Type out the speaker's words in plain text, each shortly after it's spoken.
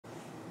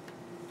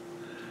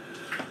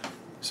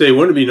Say,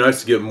 wouldn't it be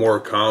nice to get more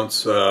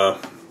accounts,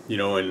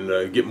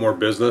 and get more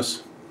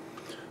business?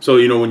 So,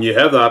 when you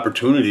have the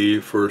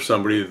opportunity for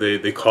somebody,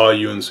 they call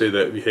you and say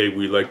that, hey,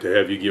 we'd like to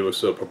have you give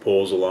us a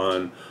proposal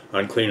on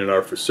cleaning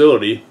our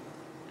facility.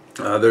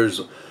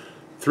 There's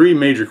three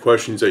major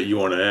questions that you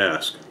want to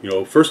ask.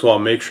 First of all,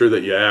 make sure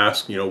that you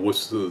ask,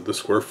 what's the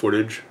square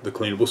footage, the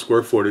cleanable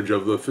square footage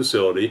of the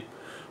facility.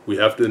 We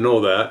have to know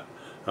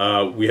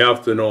that. We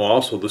have to know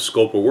also the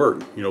scope of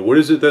work. What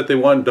is it that they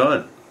want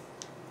done?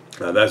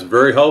 That's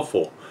very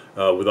helpful.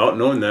 Without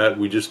knowing that,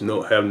 we just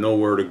have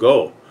nowhere to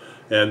go.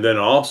 And then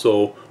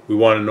also, we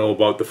want to know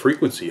about the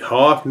frequency. How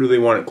often do they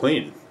want it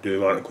cleaned? Do they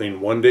want it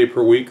cleaned 1 day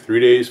per week, 3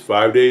 days,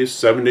 5 days,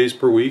 7 days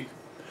per week?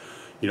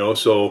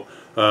 So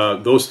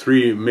those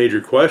three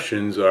major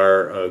questions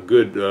are a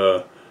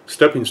good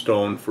stepping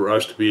stone for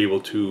us to be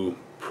able to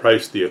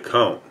price the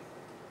account.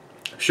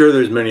 Sure,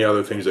 there's many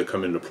other things that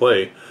come into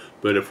play,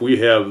 but if we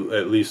have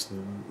at least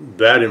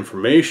that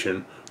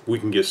information, we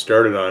can get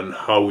started on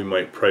how we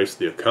might price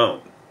the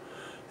account.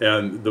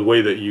 And the way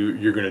that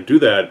you're going to do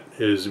that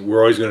is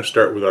we're always going to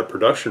start with our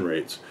production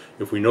rates.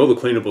 If we know the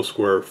cleanable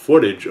square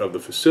footage of the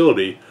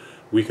facility,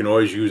 we can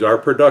always use our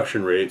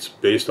production rates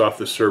based off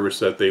the service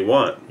that they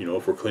want.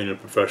 If we're cleaning a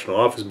professional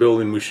office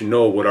building, we should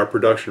know what our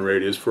production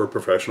rate is for a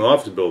professional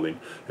office building.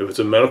 If it's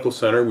a medical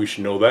center, we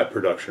should know that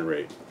production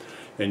rate.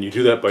 And you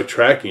do that by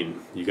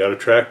tracking. You got to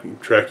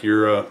track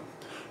your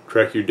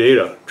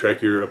data,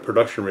 track your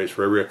production rates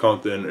for every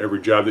account and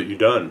every job that you've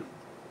done.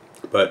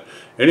 But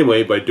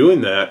anyway, by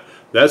doing that,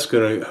 that's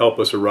going to help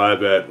us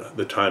arrive at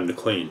the time to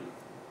clean.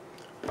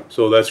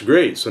 So that's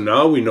great. So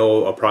now we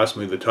know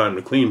approximately the time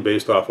to clean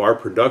based off our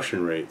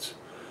production rates.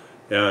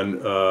 And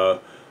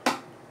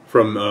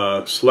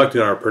from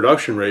selecting our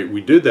production rate, we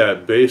did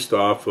that based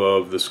off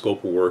of the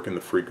scope of work and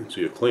the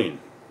frequency of clean.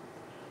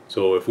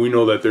 So if we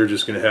know that they're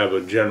just going to have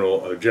a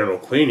general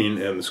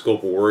cleaning and the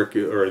scope of work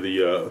or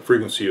the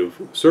frequency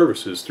of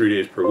services 3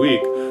 days per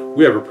week,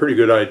 we have a pretty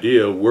good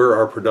idea where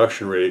our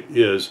production rate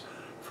is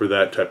for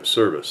that type of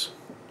service.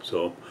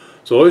 So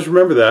always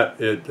remember that.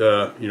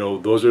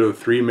 Those are the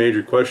three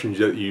major questions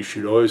that you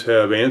should always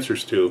have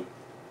answers to.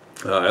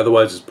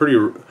 Otherwise, it's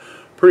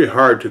pretty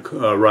hard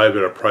to arrive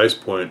at a price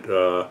point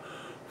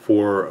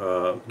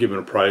for giving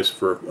a price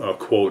for a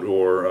quote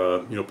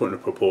or putting a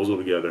proposal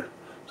together.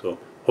 So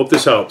hope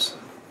this helps.